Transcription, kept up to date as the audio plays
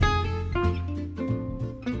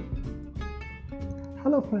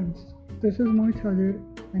Hello friends, this is Mohit Hadir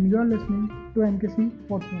and you are listening to NKC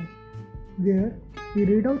Podcast, where we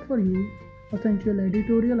read out for you essential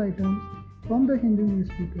editorial items from the Hindu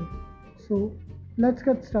newspaper. So let's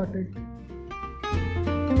get started.